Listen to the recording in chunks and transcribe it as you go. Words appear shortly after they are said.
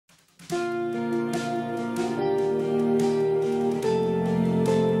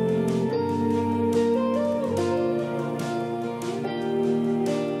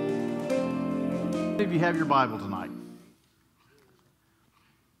have your Bible tonight?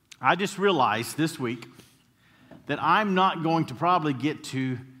 I just realized this week that I'm not going to probably get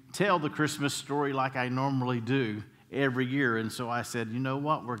to tell the Christmas story like I normally do every year. And so I said, you know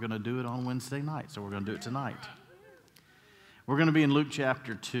what? We're going to do it on Wednesday night. So we're going to do it tonight. We're going to be in Luke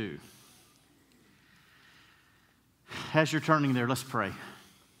chapter 2. As you're turning there, let's pray.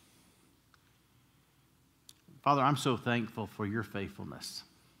 Father, I'm so thankful for your faithfulness,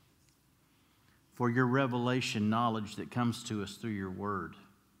 for your revelation knowledge that comes to us through your word,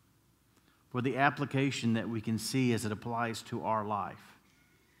 for the application that we can see as it applies to our life.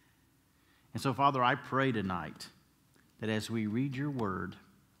 And so, Father, I pray tonight that as we read your word,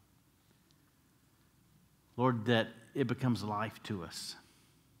 Lord, that it becomes life to us,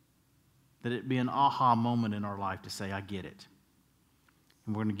 that it be an aha moment in our life to say, I get it.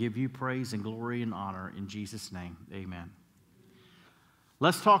 And we're going to give you praise and glory and honor in Jesus' name. Amen.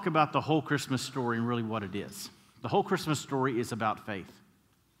 Let's talk about the whole Christmas story and really what it is. The whole Christmas story is about faith.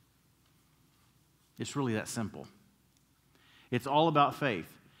 It's really that simple. It's all about faith.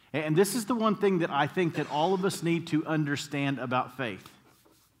 And this is the one thing that I think that all of us need to understand about faith.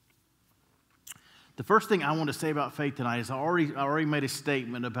 The first thing I want to say about faith tonight is I already made a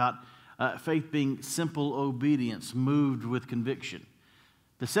statement about faith being simple obedience moved with conviction.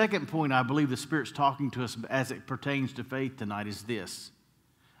 The second point I believe the Spirit's talking to us as it pertains to faith tonight is this.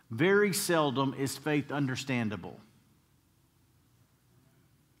 Very seldom is faith understandable.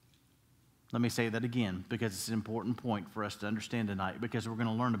 Let me say that again because it's an important point for us to understand tonight because we're going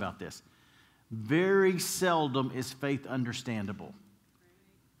to learn about this. Very seldom is faith understandable.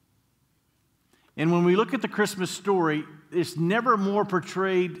 And when we look at the Christmas story, it's never more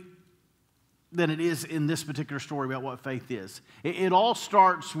portrayed than it is in this particular story about what faith is. It all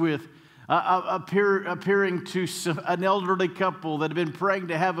starts with appearing to an elderly couple that had been praying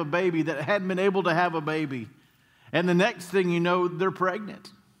to have a baby that hadn't been able to have a baby. And the next thing you know, they're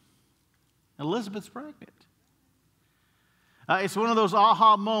pregnant. Elizabeth's pregnant. It's one of those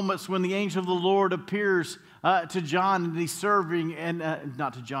aha moments when the angel of the Lord appears to John and he's serving, and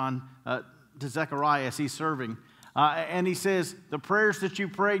not to John, to Zechariah, he's serving. And he says, the prayers that you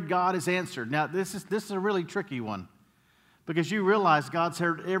prayed, God has answered. Now, this is a really tricky one because you realize God's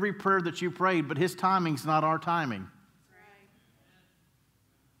heard every prayer that you prayed, but his timing's not our timing. Right.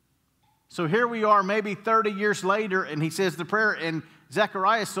 So here we are maybe 30 years later, and he says the prayer, and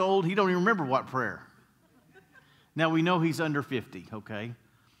Zechariah's so old, he don't even remember what prayer. Now, we know he's under 50, okay?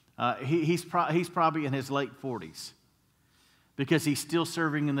 He's probably in his late 40s because he's still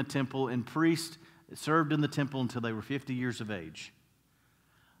serving in the temple, and priests served in the temple until they were 50 years of age.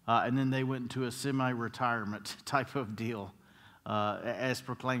 And then they went into a semi-retirement type of deal as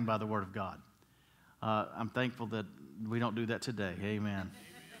proclaimed by the Word of God. I'm thankful that we don't do that today. Amen.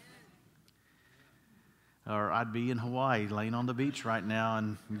 Or I'd be in Hawaii laying on the beach right now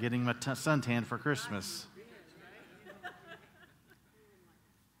and getting my suntan for Christmas.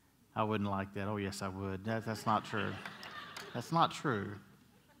 I wouldn't like that. Oh, yes, I would. That's not true. That's not true.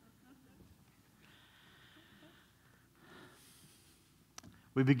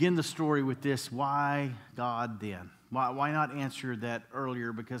 We begin the story with this, why God then? Why not answer that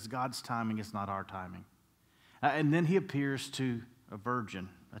earlier? Because God's timing is not our timing. And then he appears to a virgin,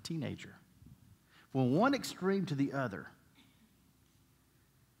 a teenager. From one extreme to the other.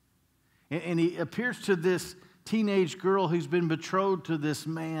 And he appears to this teenage girl who's been betrothed to this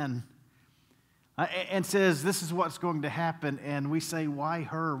man and says, this is what's going to happen. And we say, why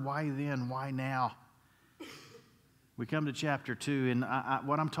her? Why then? Why now? We come to chapter 2, and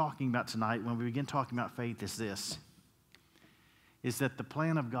what I'm talking about tonight when we begin talking about faith is this, is that the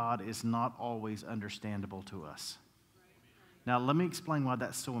plan of God is not always understandable to us. Now, let me explain why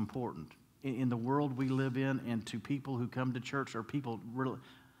that's so important. In the world we live in, and to people who come to church, or people, really,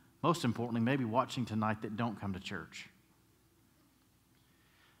 most importantly, maybe watching tonight that don't come to church.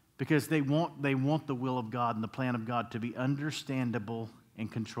 Because they want the will of God and the plan of God to be understandable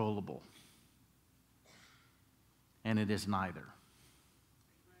and controllable. And it is neither.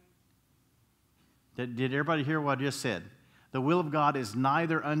 Did everybody hear what I just said? The will of God is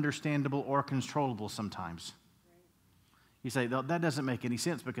neither understandable or controllable sometimes. You say, that doesn't make any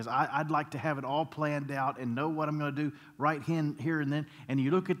sense because I'd like to have it all planned out and know what I'm going to do right here and then. And you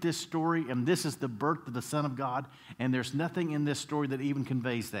look at this story, and this is the birth of the Son of God, and there's nothing in this story that even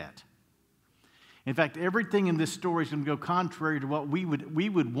conveys that. In fact, everything in this story is going to go contrary to what we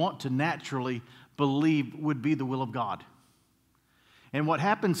would want to naturally believe would be the will of God. And what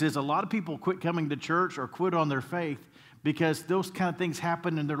happens is a lot of people quit coming to church or quit on their faith because those kind of things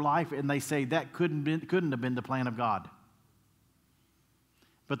happen in their life, and they say that couldn't have been the plan of God.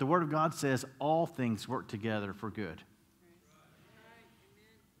 But the Word of God says all things work together for good.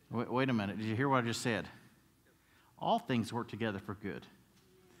 Wait a minute. Did you hear what I just said? All things work together for good.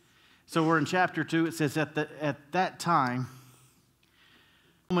 So we're in chapter 2. It says, at that time,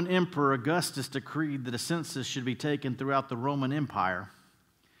 the Roman Emperor Augustus decreed that a census should be taken throughout the Roman Empire.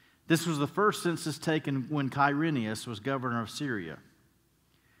 This was the first census taken when Quirinius was governor of Syria.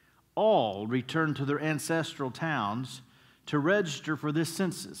 All returned to their ancestral towns to register for this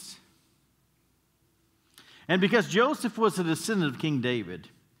census. And because Joseph was a descendant of King David,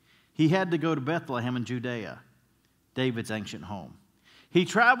 he had to go to Bethlehem in Judea, David's ancient home. He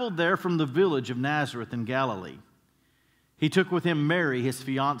traveled there from the village of Nazareth in Galilee. He took with him Mary, his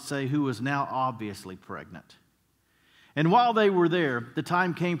fiancée, who was now obviously pregnant. And while they were there, the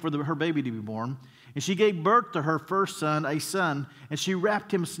time came for her baby to be born, and she gave birth to her first son, a son, and she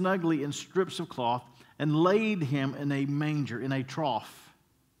wrapped him snugly in strips of cloth and laid him in a manger, in a trough,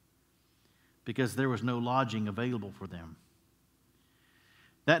 because there was no lodging available for them.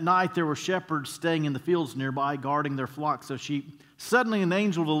 That night there were shepherds staying in the fields nearby, guarding their flocks of sheep. Suddenly an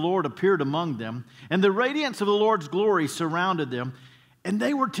angel of the Lord appeared among them, and the radiance of the Lord's glory surrounded them, and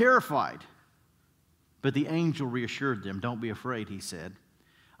they were terrified. But the angel reassured them. "Don't be afraid," he said.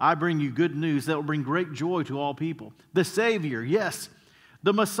 "I bring you good news that will bring great joy to all people. The Savior, yes,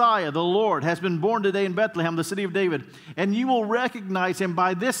 the Messiah, the Lord, has been born today in Bethlehem, the city of David, and you will recognize him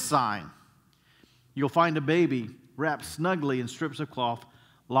by this sign. You'll find a baby wrapped snugly in strips of cloth,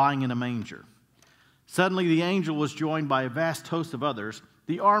 lying in a manger." Suddenly the angel was joined by a vast host of others,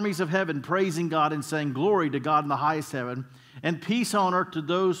 the armies of heaven, praising God and saying, "Glory to God in the highest heaven, and peace on earth to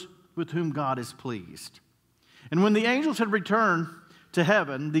those with whom God is pleased." And when the angels had returned to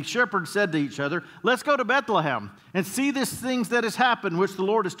heaven, the shepherds said to each other, "Let's go to Bethlehem and see these things that has happened, which the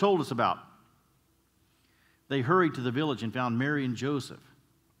Lord has told us about." They hurried to the village and found Mary and Joseph,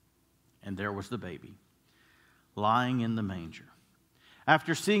 and there was the baby, lying in the manger.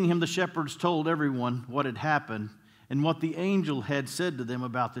 After seeing him, the shepherds told everyone what had happened and what the angel had said to them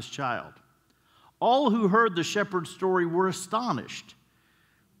about this child. All who heard the shepherd's story were astonished,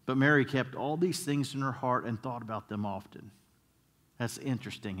 but Mary kept all these things in her heart and thought about them often. That's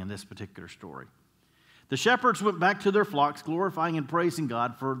interesting in this particular story. The shepherds went back to their flocks, glorifying and praising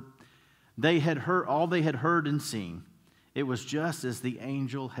God, for they had heard all they had heard and seen. It was just as the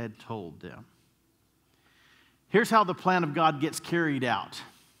angel had told them. Here's how the plan of God gets carried out.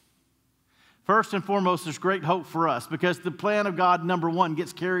 First and foremost, there's great hope for us because the plan of God, number one,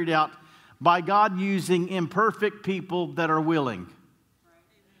 gets carried out by God using imperfect people that are willing.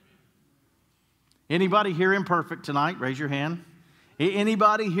 Anybody here imperfect tonight? Raise your hand.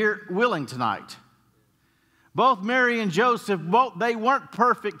 Anybody here willing tonight? Both Mary and Joseph, they weren't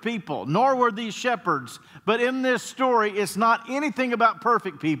perfect people, nor were these shepherds. But in this story, it's not anything about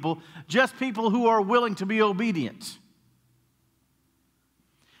perfect people, just people who are willing to be obedient.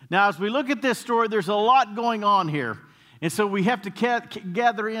 Now, as we look at this story, there's a lot going on here. And so we have to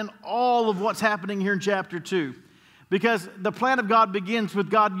gather in all of what's happening here in chapter 2. Because the plan of God begins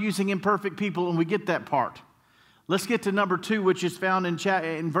with God using imperfect people, and we get that part. Let's get to number 2, which is found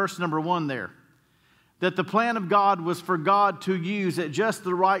in verse number 1 there. That the plan of God was for God to use at just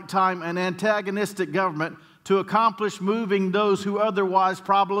the right time an antagonistic government to accomplish moving those who otherwise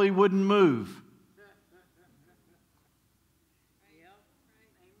probably wouldn't move.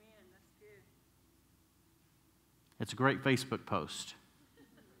 It's a great Facebook post.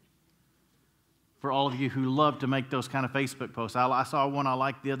 For all of you who love to make those kind of Facebook posts. I saw one I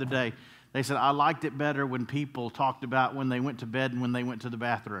liked the other day. They said, "I liked it better when people talked about when they went to bed and when they went to the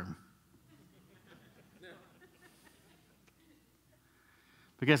bathroom."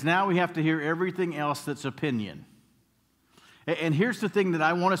 Because now we have to hear everything else that's opinion. And here's the thing that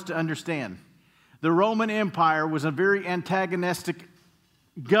I want us to understand. The Roman Empire was a very antagonistic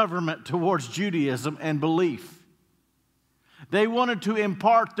government towards Judaism and belief. They wanted to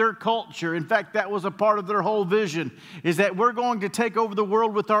impart their culture. In fact, that was a part of their whole vision, is that we're going to take over the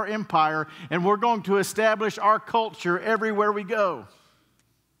world with our empire, and we're going to establish our culture everywhere we go.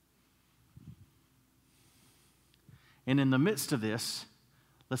 And in the midst of this,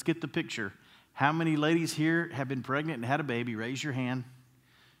 let's get the picture. How many ladies here have been pregnant and had a baby? Raise your hand.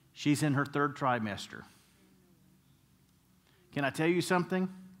 She's in her 3rd trimester. Can I tell you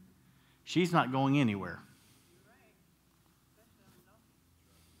something? She's not going anywhere.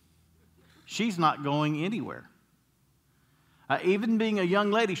 She's not going anywhere. Even being a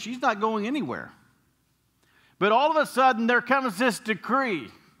young lady, she's not going anywhere. But all of a sudden, there comes this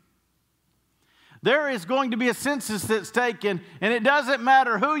decree There is going to be a census that's taken, and it doesn't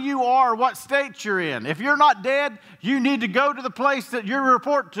matter who you are, what state you're in. If you're not dead, you need to go to the place that you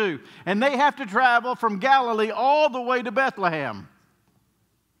report to. And they have to travel from Galilee all the way to Bethlehem.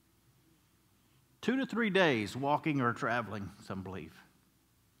 2 to 3 days walking or traveling, some believe.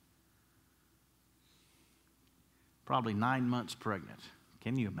 Probably 9 months pregnant.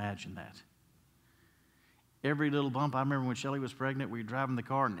 Can you imagine that? Every little bump, I remember when Shelley was pregnant, we were driving the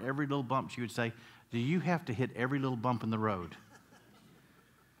car, and every little bump she would say, do you have to hit every little bump in the road?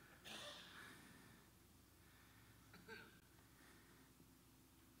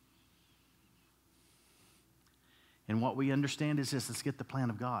 And what we understand is this, let's get the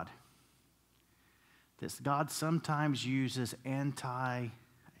plan of God. That God sometimes uses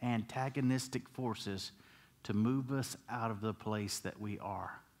antagonistic forces to move us out of the place that we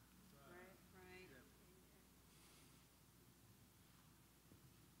are.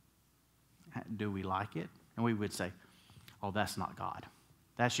 Do we like it? And we would say, oh, that's not God.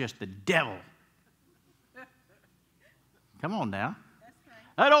 That's just the devil. Come on now.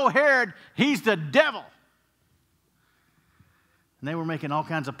 That old Herod, he's the devil. And they were making all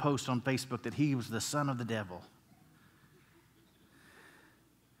kinds of posts on Facebook that he was the son of the devil.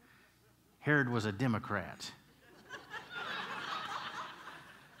 Herod was a Democrat.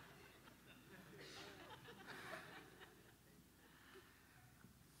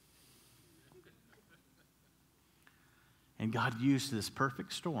 And God used this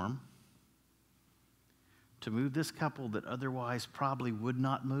perfect storm to move this couple that otherwise probably would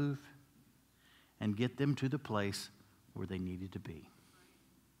not move and get them to the place where they needed to be.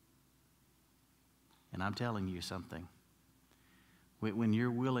 And I'm telling you something. When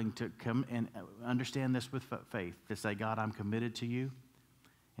you're willing to come and understand this with faith, to say, God, I'm committed to you,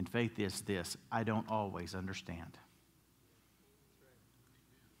 and faith is this, I don't always understand.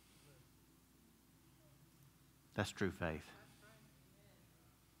 That's true faith.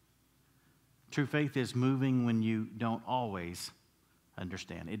 True faith is moving when you don't always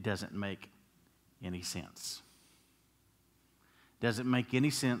understand. It doesn't make any sense. Doesn't make any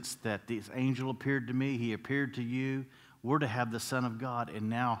sense that this angel appeared to me, he appeared to you. We're to have the Son of God, and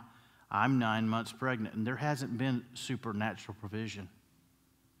now I'm 9 months pregnant, and there hasn't been supernatural provision.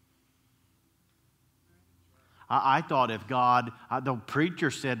 I thought if God, the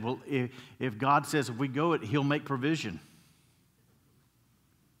preacher said, well, if God says if we go it, he'll make provision.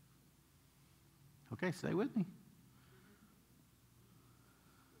 Okay, stay with me.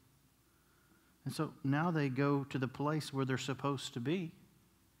 And so now they go to the place where they're supposed to be,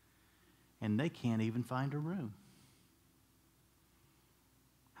 and they can't even find a room.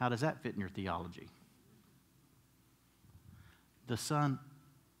 How does that fit in your theology? The Son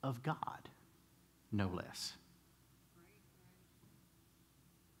of God, no less.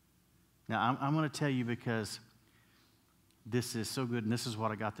 Now, I'm going to tell you because this is so good, and this is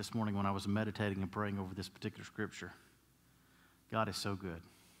what I got this morning when I was meditating and praying over this particular scripture. God is so good.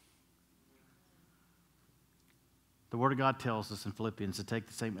 The Word of God tells us in Philippians to take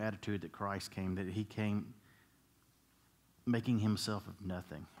the same attitude that Christ came, that he came making himself of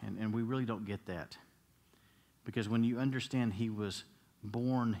nothing. And we really don't get that. Because when you understand he was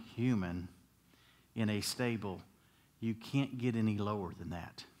born human in a stable, you can't get any lower than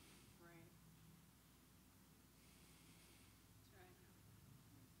that.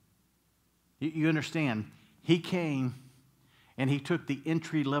 You understand, he came and he took the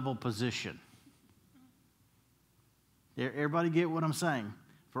entry-level position. Everybody get what I'm saying?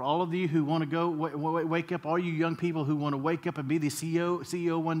 For all of you who want to go wake up, all you young people who want to wake up and be the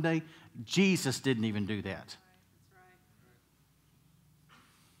CEO one day, Jesus didn't even do that.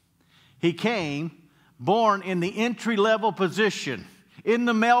 He came born in the entry-level position, in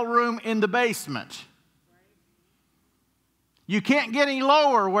the mailroom, in the basement. You can't get any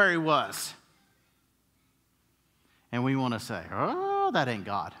lower where he was. And we want to say, oh, that ain't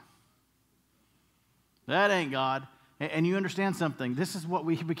God. That ain't God. And you understand something. This is what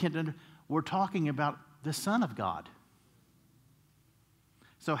we can't understand. We're talking about the Son of God.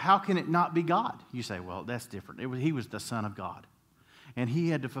 So how can it not be God? You say, well, that's different. He was the Son of God. And he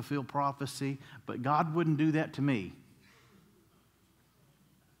had to fulfill prophecy, but God wouldn't do that to me.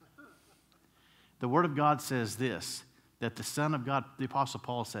 The Word of God says this, that the Son of God, the Apostle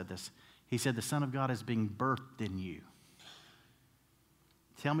Paul said this. He said the Son of God is being birthed in you.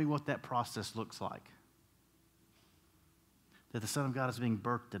 Tell me what that process looks like. That the Son of God is being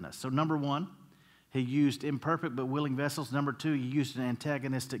birthed in us. So number one, he used imperfect but willing vessels. Number two, he used an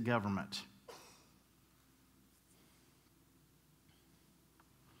antagonistic government.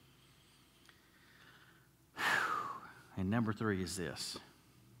 And number three is this.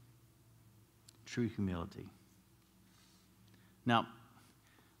 true humility. Now,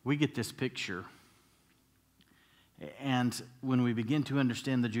 we get this picture, and when we begin to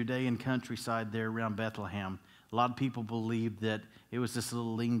understand the Judean countryside there around Bethlehem, a lot of people believed that it was this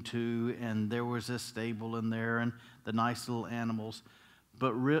little lean-to, and there was this stable in there, and the nice little animals.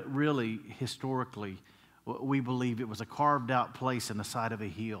 But really, historically, we believe it was a carved-out place in the side of a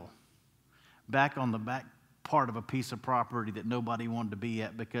hill, back on the back part of a piece of property that nobody wanted to be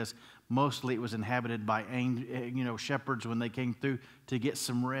at, because mostly it was inhabited by shepherds when they came through to get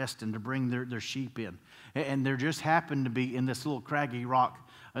some rest and to bring their sheep in. And there just happened to be in this little craggy rock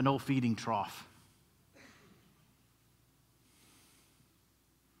an old feeding trough.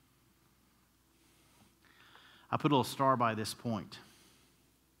 I put a little star by this point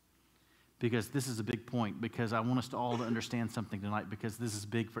because this is a big point, because I want us to all to understand something tonight, because this is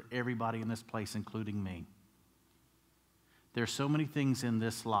big for everybody in this place, including me. There are so many things in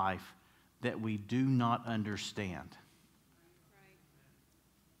this life that we do not understand.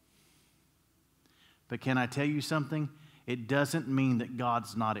 But can I tell you something? It doesn't mean that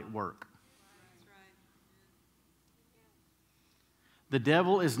God's not at work. The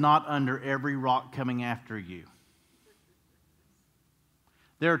devil is not under every rock coming after you.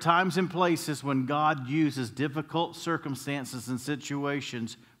 There are times and places when God uses difficult circumstances and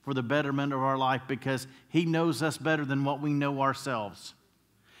situations for the betterment of our life, because He knows us better than what we know ourselves.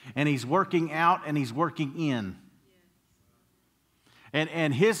 And He's working out and He's working in.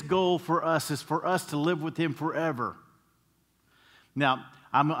 And His goal for us is for us to live with Him forever. Now,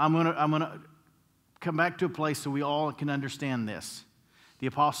 I'm gonna come back to a place so we all can understand this. The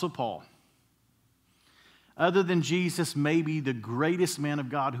Apostle Paul, other than Jesus, maybe the greatest man of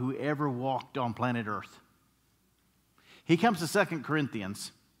God who ever walked on planet Earth. He comes to 2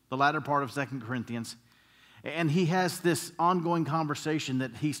 Corinthians, the latter part of 2 Corinthians, and he has this ongoing conversation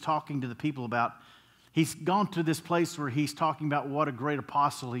that he's talking to the people about. He's gone to this place where he's talking about what a great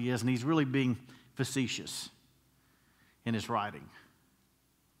apostle he is, and he's really being facetious in his writing.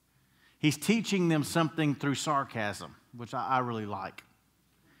 He's teaching them something through sarcasm, which I really like.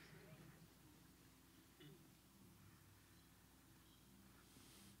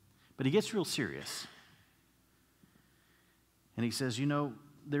 But he gets real serious. And he says,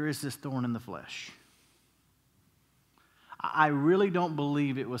 there is this thorn in the flesh. I really don't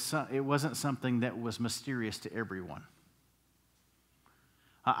believe it wasn't something that was mysterious to everyone.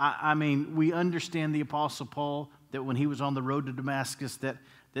 I mean, we understand the Apostle Paul, that when he was on the road to Damascus, that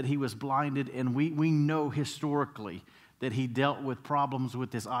he was blinded, and we know historically that he dealt with problems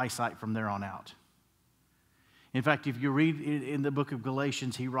with his eyesight from there on out. In fact, if you read in the book of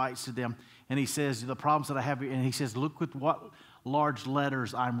Galatians, he writes to them, and he says, the problems that I have, and he says, look with what large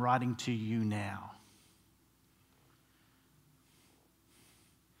letters I'm writing to you now.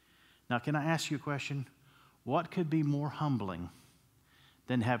 Now, can I ask you a question? What could be more humbling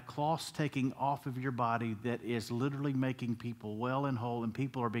than have cloths taking off of your body that is literally making people well and whole, and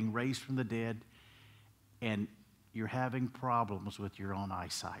people are being raised from the dead, and you're having problems with your own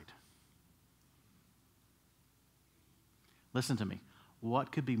eyesight? Listen to me.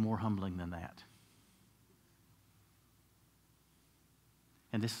 What could be more humbling than that?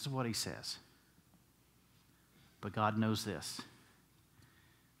 And this is what he says. But God knows this.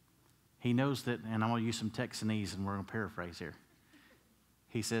 He knows that, and I'm going to use some Texanese, and we're going to paraphrase here.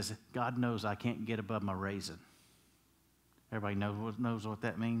 He says, God knows I can't get above my raisin. Everybody knows what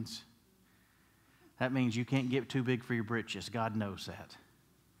that means? That means you can't get too big for your britches. God knows that.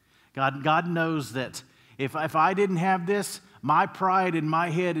 God knows that if I didn't have this, my pride and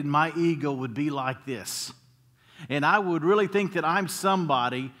my head and my ego would be like this. And I would really think that I'm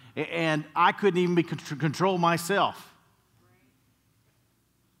somebody, and I couldn't even control myself.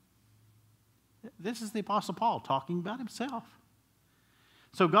 This is the Apostle Paul talking about himself.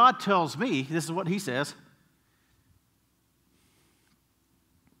 So God tells me, this is what he says,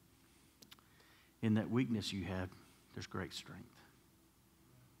 in that weakness you have, there's great strength.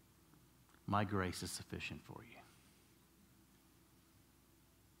 My grace is sufficient for you.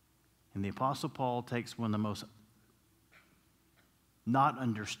 And the Apostle Paul takes one of the most not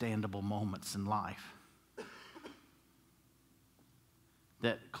understandable moments in life.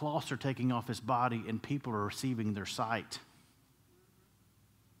 That cloths are taking off his body and people are receiving their sight.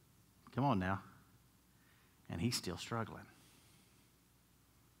 Come on now. And he's still struggling.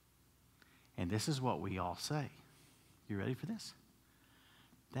 And this is what we all say. You ready for this?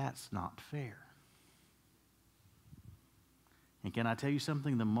 That's not fair. And can I tell you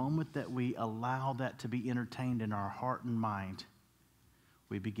something? The moment that we allow that to be entertained in our heart and mind,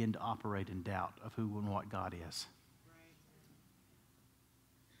 we begin to operate in doubt of who and what God is.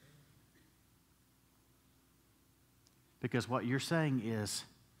 Because what you're saying is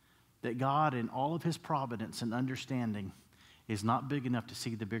that God, in all of his providence and understanding, is not big enough to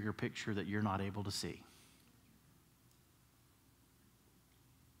see the bigger picture that you're not able to see.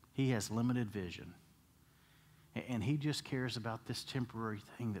 He has limited vision. And he just cares about this temporary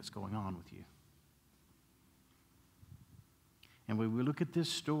thing that's going on with you. And when we look at this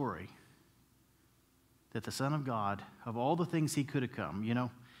story, that the Son of God, of all the things he could have come, you know,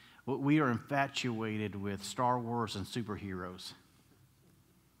 we are infatuated with Star Wars and superheroes.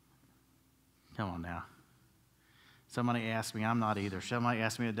 Come on now. Somebody asked me, I'm not either. Somebody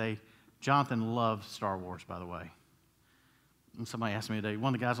asked me today, Jonathan loves Star Wars, by the way. And somebody asked me today,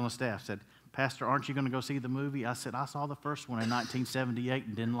 one of the guys on the staff said, Pastor, aren't you going to go see the movie? I said, I saw the first one in 1978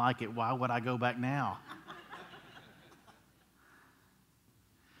 and didn't like it. Why would I go back now?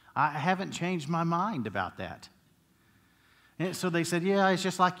 I haven't changed my mind about that. And so they said, yeah, it's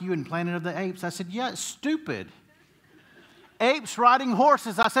just like you in Planet of the Apes. I said, yeah, it's stupid. Apes riding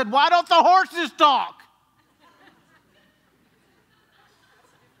horses. I said, why don't the horses talk?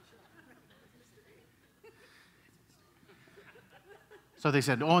 So they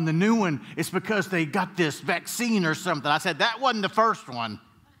said, oh, and the new one, it's because they got this vaccine or something. I said, that wasn't the first one.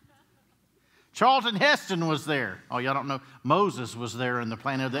 Charlton Heston was there. Oh, y'all don't know. Moses was there in the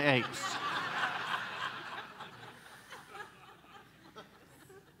Planet of the Apes.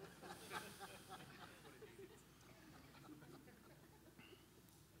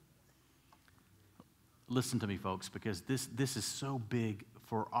 Listen to me, folks, because this is so big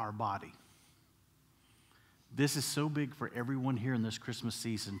for our body. This is so big for everyone here in this Christmas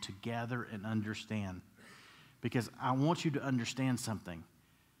season to gather and understand. Because I want you to understand something.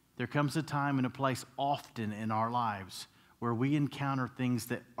 There comes a time and a place often in our lives where we encounter things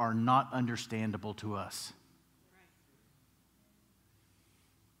that are not understandable to us.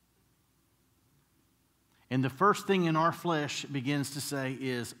 And the first thing in our flesh begins to say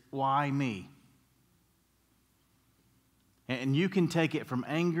is, why me? And you can take it from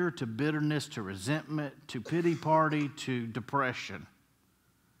anger to bitterness to resentment to pity party to depression.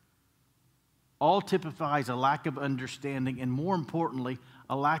 All typifies a lack of understanding and, more importantly,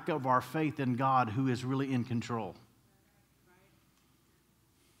 a lack of our faith in God who is really in control.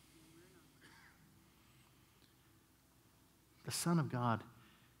 The Son of God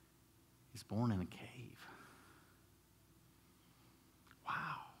is born in a cave. Wow.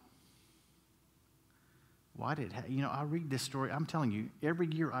 Why did I read this story. I'm telling you, every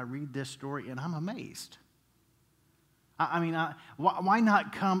year I read this story and I'm amazed. Why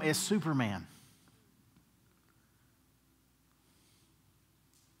not come as Superman?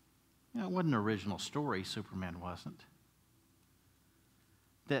 It wasn't an original story, Superman wasn't.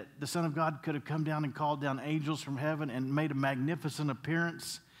 That the Son of God could have come down and called down angels from heaven and made a magnificent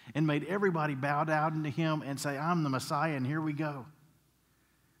appearance and made everybody bow down to him and say, I'm the Messiah, and here we go.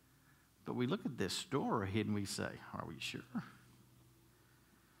 But we look at this story and we say, are we sure?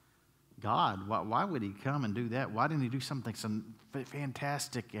 God, why would he come and do that? Why didn't he do something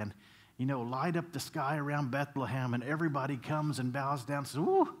fantastic and, light up the sky around Bethlehem and everybody comes and bows down and says,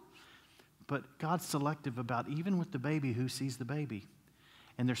 ooh. But God's selective about even with the baby who sees the baby.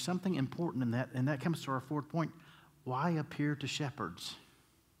 And there's something important in that, and that comes to our fourth point. Why appear to shepherds?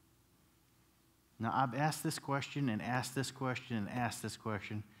 Now, I've asked this question and asked this question and asked this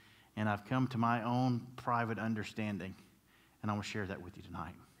question, and I've come to my own private understanding, and I want to share that with you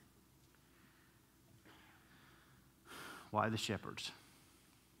tonight. Why the shepherds?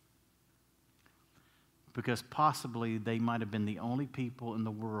 Because possibly they might have been the only people in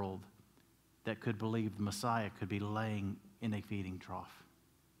the world that could believe the Messiah could be laying in a feeding trough.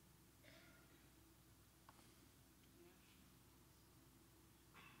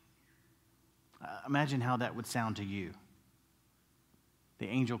 Imagine how that would sound to you. The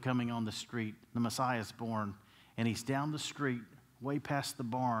angel coming on the street, the Messiah's born, and he's down the street, way past the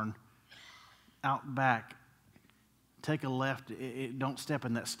barn, out back. Take a left, don't step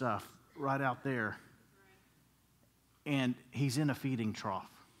in that stuff, right out there. And he's in a feeding trough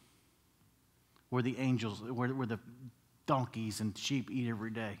where the angels, where the donkeys and sheep eat every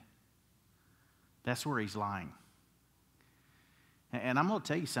day. That's where he's lying. And I'm going to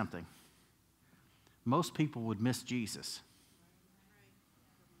tell you something. Most people would miss Jesus.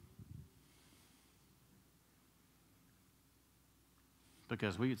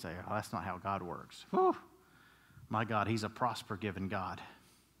 Because we would say, oh, that's not how God works. Whew. My God, he's a prosper-giving God.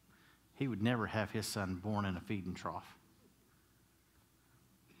 He would never have his son born in a feeding trough.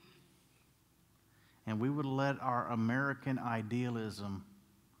 And we would let our American idealism,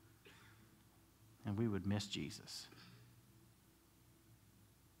 and we would miss Jesus.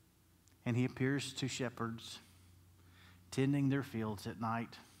 And he appears to shepherds. tending their fields at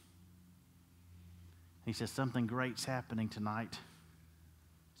night. He says, something great's happening tonight.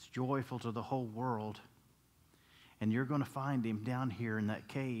 It's joyful to the whole world. And you're going to find him down here in that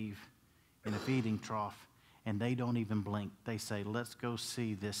cave in a feeding trough, and they don't even blink. They say, let's go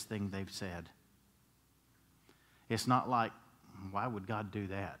see this thing they've said. It's not like, why would God do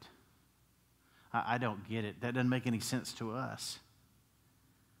that? I don't get it. That doesn't make any sense to us.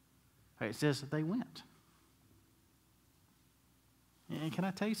 It says that they went. And can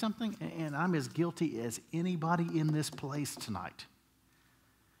I tell you something? And I'm as guilty as anybody in this place tonight.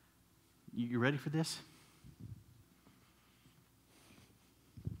 You ready for this?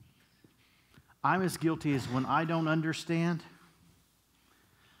 I'm as guilty as when I don't understand,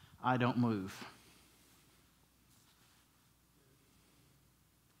 I don't move.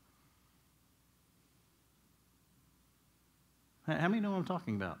 How many know what I'm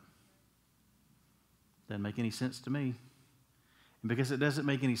talking about? Doesn't make any sense to me. And because it doesn't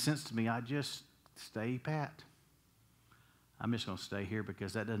make any sense to me, I just stay pat. I'm just going to stay here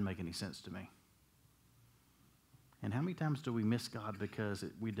because that doesn't make any sense to me. And how many times do we miss God because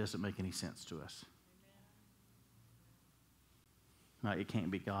it doesn't make any sense to us? No, it can't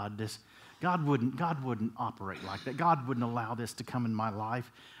be God. God wouldn't operate like that. God wouldn't allow this to come in my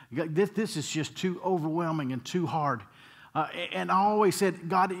life. This is just too overwhelming and too hard. And I always said,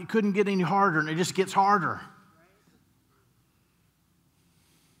 God, it couldn't get any harder, and it just gets harder.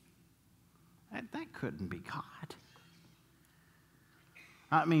 That couldn't be God.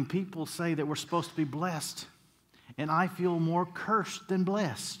 I mean, people say that we're supposed to be blessed, and I feel more cursed than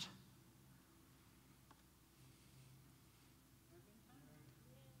blessed.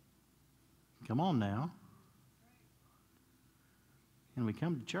 Come on now. And we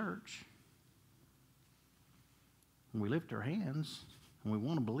come to church, and we lift our hands, and we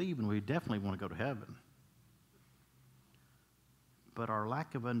want to believe, and we definitely want to go to heaven. But our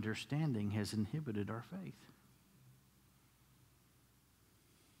lack of understanding has inhibited our faith.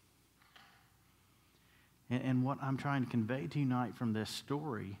 And what I'm trying to convey to you tonight from this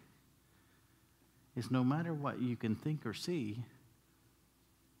story is no matter what you can think or see,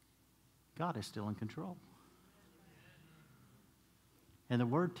 God is still in control. And the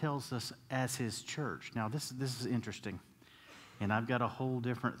Word tells us as His church. Now, this is interesting. And I've got a whole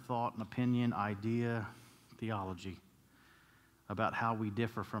different thought and opinion, idea, theology about how we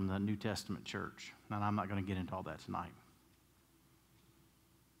differ from the New Testament church. And I'm not going to get into all that tonight.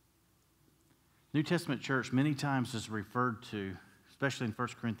 New Testament church many times is referred to, especially in 1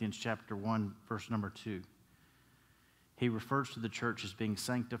 Corinthians chapter 1, verse number 2. He refers to the church as being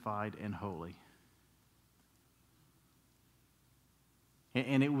sanctified and holy.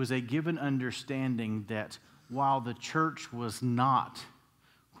 And it was a given understanding that while the church was not,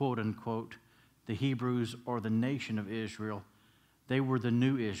 quote unquote, the Hebrews or the nation of Israel, they were the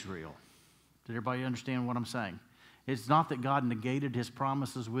new Israel. Did everybody understand what I'm saying? It's not that God negated His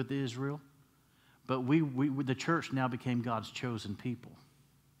promises with Israel, but the church now became God's chosen people.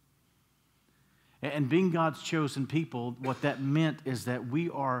 And being God's chosen people, what that meant is that we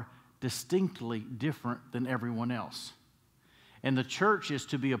are distinctly different than everyone else. And the church is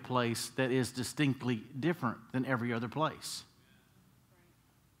to be a place that is distinctly different than every other place.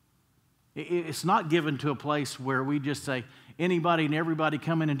 It's not given to a place where we just say, anybody and everybody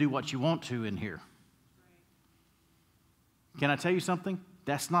come in and do what you want to in here. Can I tell you something?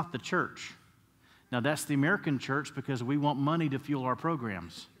 That's not the church. Now, that's the American church because we want money to fuel our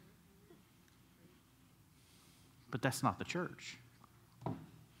programs. But that's not the church.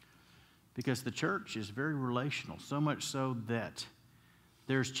 Because the church is very relational, so much so that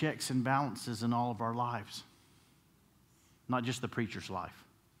there's checks and balances in all of our lives, not just the preacher's life.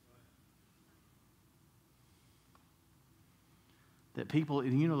 That people,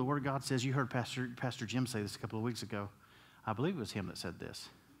 you know, the Word of God says, you heard Pastor Jim say this a couple of weeks ago. I believe it was him that said this.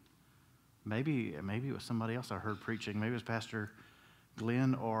 Maybe it was somebody else I heard preaching. Maybe it was Pastor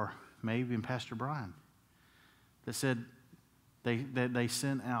Glenn or maybe even Pastor Brian that said they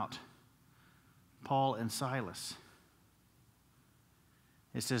sent out Paul and Silas.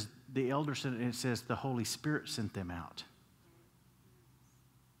 It says the elder sent, and it says the Holy Spirit sent them out.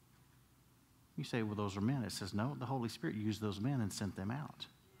 You say, well, those are men. It says, no, the Holy Spirit used those men and sent them out.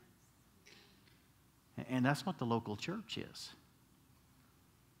 And that's what the local church is.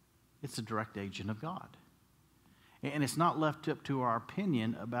 It's a direct agent of God. And it's not left up to our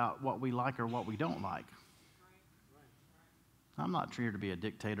opinion about what we like or what we don't like. I'm not here to be a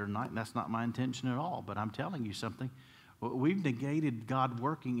dictator tonight, and that's not my intention at all, but I'm telling you something. We've negated God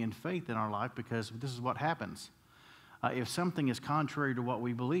working in faith in our life because this is what happens. If something is contrary to what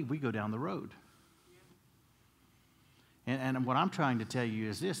we believe, we go down the road. And what I'm trying to tell you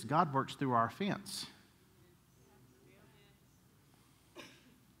is this: God works through our offense.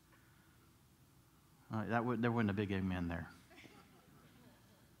 There wasn't a big amen there.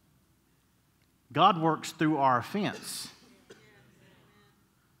 God works through our offense.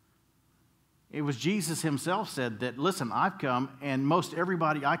 It was Jesus himself said that, listen, I've come, and most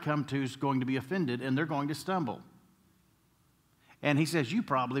everybody I come to is going to be offended, and they're going to stumble. And he says, you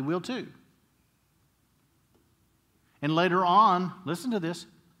probably will too. And later on, listen to this,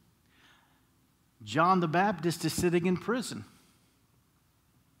 John the Baptist is sitting in prison.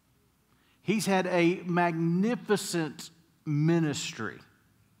 He's had a magnificent ministry.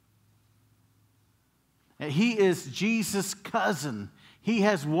 He is Jesus' cousin. He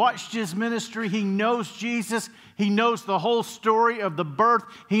has watched his ministry. He knows Jesus. He knows the whole story of the birth.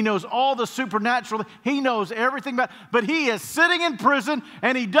 He knows all the supernatural. He knows everything about it. But he is sitting in prison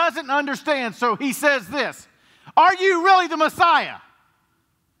and he doesn't understand. So he says this, are you really the Messiah?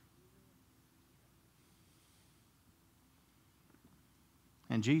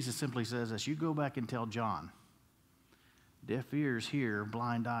 And Jesus simply says this, you go back and tell John, deaf ears hear,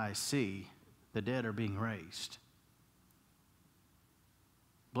 blind eyes see, the dead are being raised.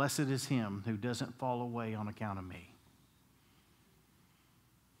 Blessed is him who doesn't fall away on account of me.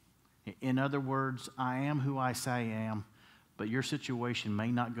 In other words, I am who I say I am, but your situation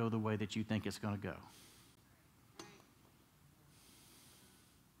may not go the way that you think it's going to go.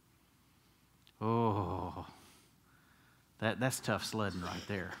 Oh, that's tough sledding right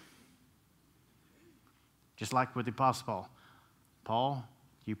there. Just like with the Apostle Paul. Paul,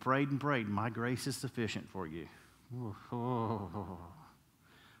 you prayed and prayed, and my grace is sufficient for you.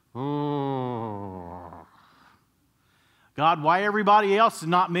 God, why everybody else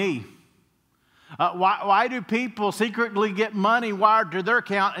and not me? Why do people secretly get money wired to their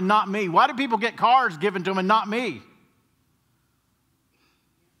account and not me? Why do people get cars given to them and not me?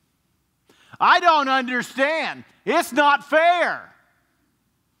 I don't understand. It's not fair.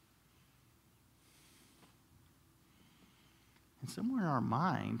 And somewhere in our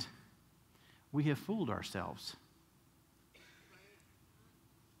mind, we have fooled ourselves.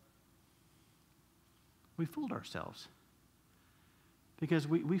 We fooled ourselves. Because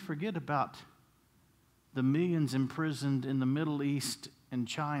we forget about the millions imprisoned in the Middle East and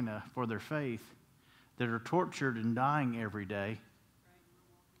China for their faith that are tortured and dying every day.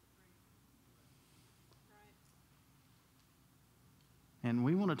 And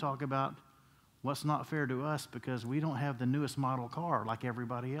we want to talk about what's not fair to us because we don't have the newest model car like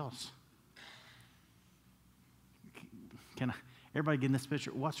everybody else. Can everybody get in this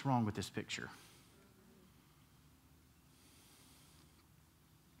picture? What's wrong with this picture?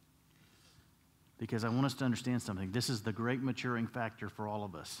 Because I want us to understand something. This is the great maturing factor for all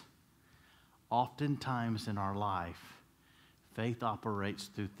of us. Oftentimes in our life, faith operates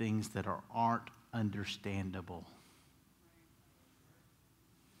through things that aren't understandable.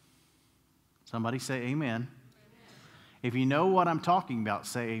 Somebody say amen. Amen. If you know what I'm talking about,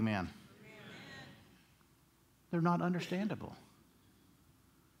 say amen. Amen. They're not understandable.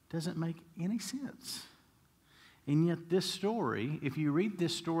 Doesn't make any sense. And yet this story, if you read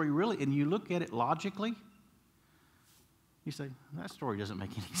this story really and you look at it logically, you say, that story doesn't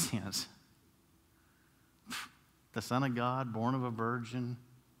make any sense. The Son of God, born of a virgin,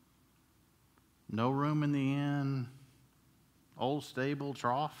 no room in the inn, old stable,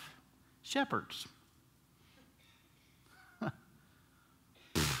 trough, shepherds.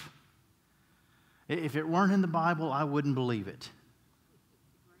 If it weren't in the Bible, I wouldn't believe it.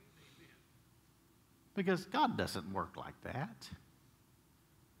 Because God doesn't work like that.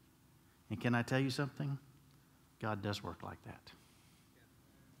 And can I tell you something? God does work like that.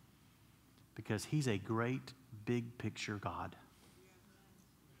 Because He's a great, big picture God.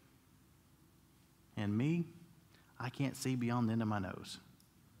 And me, I can't see beyond the end of my nose.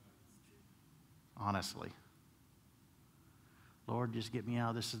 Honestly. Lord, just get me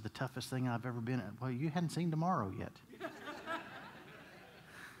out. This is the toughest thing I've ever been in. Well, you hadn't seen tomorrow yet.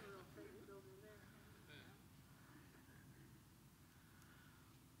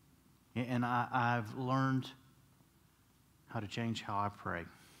 And I've learned how to change how I pray.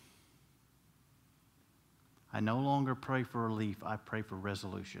 I no longer pray for relief. I pray for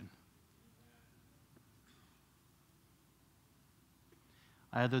resolution.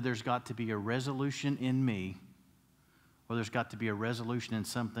 Either there's got to be a resolution in me, or there's got to be a resolution in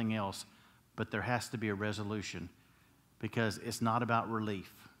something else, but there has to be a resolution because it's not about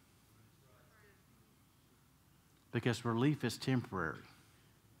relief. Because relief is temporary.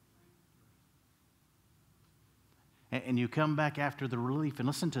 And you come back after the relief, and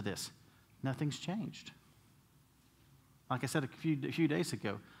listen to this, nothing's changed. Like I said a few days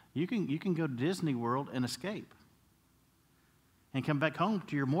ago, you can go to Disney World and escape and come back home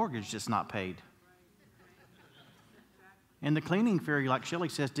to your mortgage that's not paid. And the cleaning fairy, like Shelley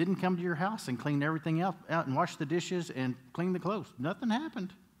says, didn't come to your house and clean everything out and wash the dishes and clean the clothes. Nothing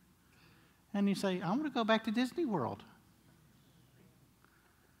happened. And you say, I want to go back to Disney World.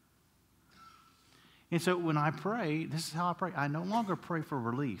 And so when I pray, this is how I pray. I no longer pray for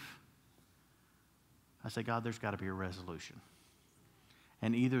relief. I say, God, there's got to be a resolution.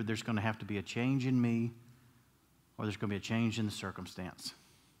 And either there's going to have to be a change in me or there's going to be a change in the circumstance.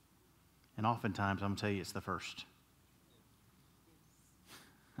 And oftentimes, I'm going to tell you, it's the first.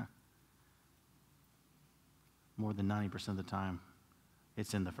 More than 90% of the time,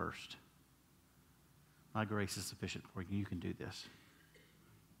 it's in the first. My grace is sufficient for you. You can do this.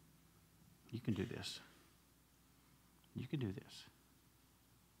 You can do this. You can do this.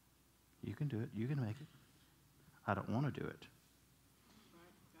 You can do it. You can make it. I don't want to do it.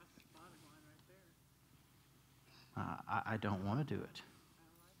 I don't want to do it.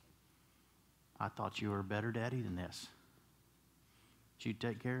 I thought you were a better daddy than this. You'd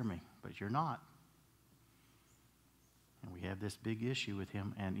take care of me, but you're not. And we have this big issue with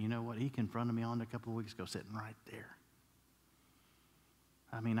him. And you know what? He confronted me on it a couple of weeks ago, sitting right there.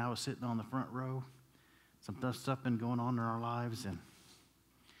 I mean, I was sitting on the front row. Some stuff been going on in our lives. And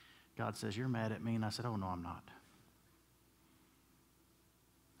God says, you're mad at me. And I said, oh, no, I'm not.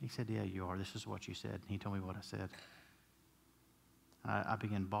 He said, yeah, you are. This is what you said. And he told me what I said. I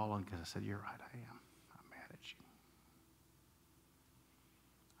began bawling because I said, you're right, I am. I'm mad at you.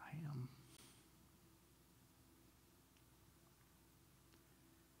 I am.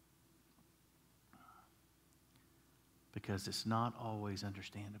 Because it's not always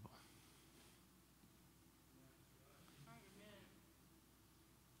understandable.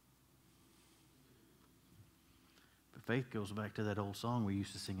 But faith goes back to that old song we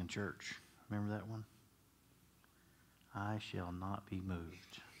used to sing in church. Remember that one? I shall not be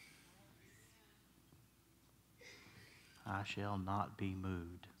moved. I shall not be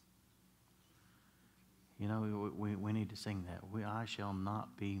moved. You know, we need to sing that. I shall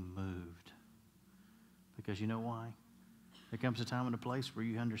not be moved. Because you know why? There comes a time and a place where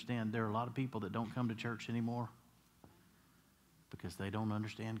you understand there are a lot of people that don't come to church anymore because they don't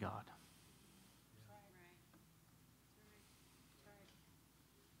understand God.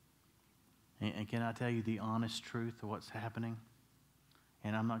 And can I tell you the honest truth of what's happening?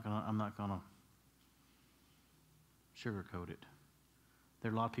 And I'm not gonna sugarcoat it.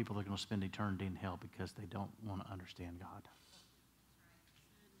 There are a lot of people that are going to spend eternity in hell because they don't want to understand God.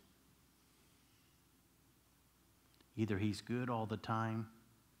 Either he's good all the time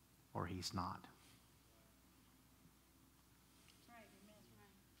or he's not.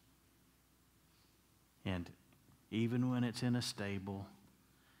 And even when it's in a stable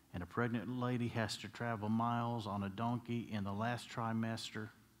and a pregnant lady has to travel miles on a donkey in the last trimester,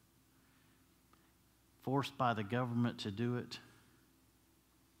 forced by the government to do it,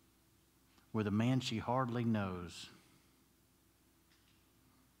 with a man she hardly knows,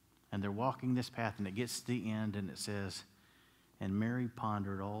 and they're walking this path, and it gets to the end, and it says, and Mary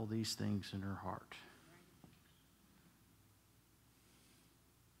pondered all these things in her heart.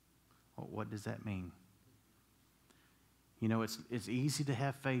 Well, what does that mean? You know, it's easy to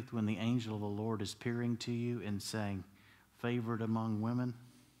have faith when the angel of the Lord is peering to you and saying, favored among women.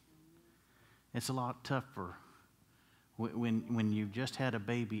 It's a lot tougher when you've just had a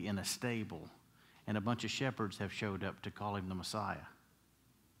baby in a stable and a bunch of shepherds have showed up to call him the Messiah.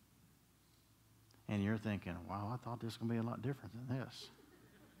 And you're thinking, wow, I thought this was going to be a lot different than this.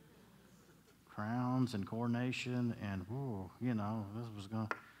 Crowns and coronation and, whoa, you know,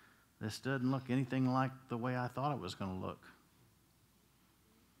 this doesn't look anything like the way I thought it was going to look.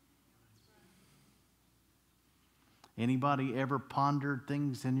 Anybody ever pondered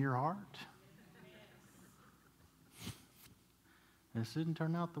things in your heart? This didn't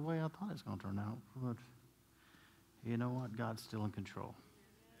turn out the way I thought it was going to turn out. But you know what? God's still in control.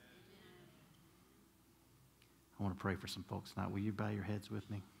 I want to pray for some folks tonight. Will you bow your heads with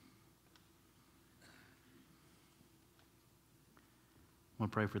me? I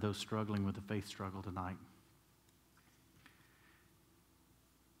want to pray for those struggling with the faith struggle tonight.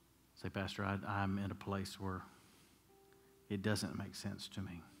 Say, Pastor, I'm in a place where it doesn't make sense to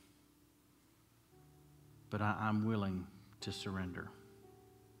me. But I'm willing to surrender.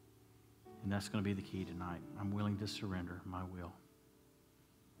 And that's going to be the key tonight. I'm willing to surrender my will,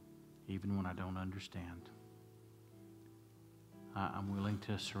 even when I don't understand. I'm willing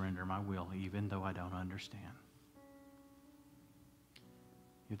to surrender my will, even though I don't understand.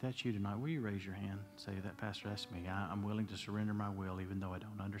 If that's you tonight, will you raise your hand? Say that, Pastor, that's me. I'm willing to surrender my will even though I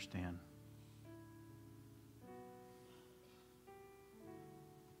don't understand.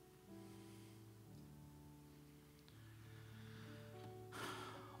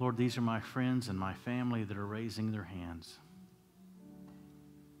 Lord, these are my friends and my family that are raising their hands.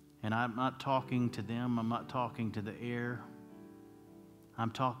 And I'm not talking to them. I'm not talking to the air.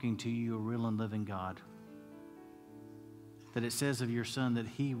 I'm talking to you, a real and living God. That it says of your Son that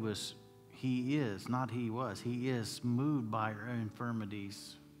he is moved by our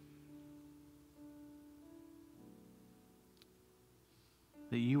infirmities.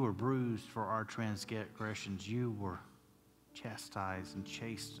 That you were bruised for our transgressions. You were chastised and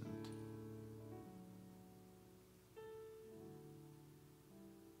chastened.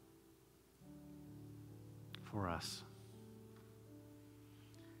 For us.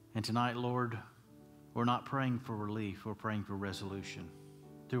 And tonight, Lord, we're not praying for relief, we're praying for resolution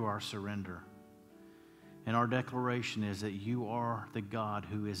through our surrender. And our declaration is that you are the God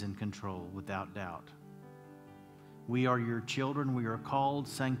who is in control without doubt. We are your children. We are called,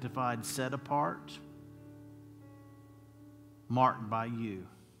 sanctified, set apart, marked by you.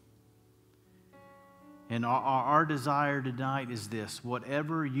 And our desire tonight is this: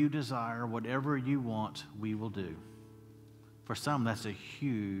 whatever you desire, whatever you want, we will do. For some, that's a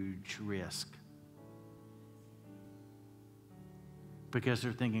huge risk. Because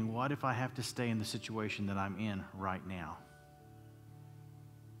they're thinking, what if I have to stay in the situation that I'm in right now?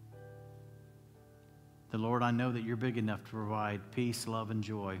 The Lord, I know that you're big enough to provide peace, love, and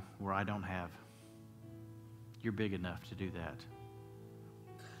joy where I don't have. You're big enough to do that.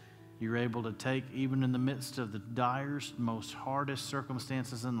 You're able to take, even in the midst of the direst, most hardest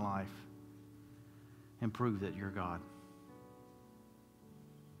circumstances in life, and prove that you're God.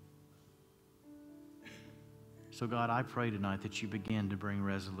 So God, I pray tonight that you begin to bring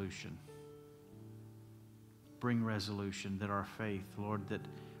resolution. Bring resolution, that our faith, Lord, that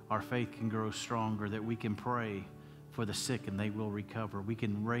our faith can grow stronger, that we can pray for the sick and they will recover. We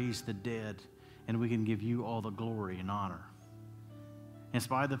can raise the dead and we can give you all the glory and honor. In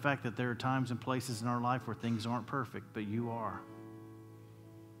spite of the fact that there are times and places in our life where things aren't perfect, but you are.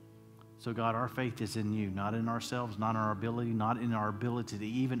 So God, our faith is in you, not in ourselves, not in our ability, not in our ability to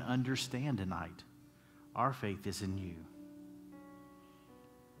even understand tonight. Our faith is in you.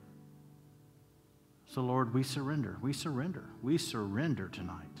 So Lord, we surrender. We surrender. We surrender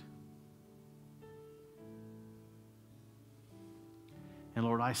tonight. And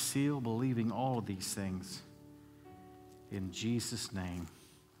Lord, I seal believing all of these things. In Jesus' name,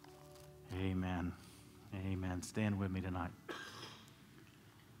 amen. Amen. Stand with me tonight.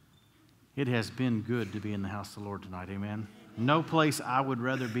 It has been good to be in the house of the Lord tonight. Amen. No place I would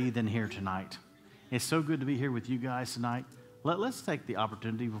rather be than here tonight. It's so good to be here with you guys tonight. Let's take the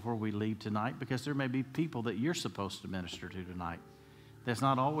opportunity before we leave tonight, because there may be people that you're supposed to minister to tonight. That's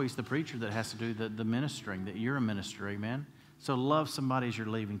not always the preacher that has to do the ministering, that you're a minister, amen? So love somebody as you're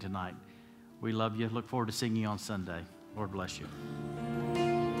leaving tonight. We love you. Look forward to seeing you on Sunday. Lord bless you.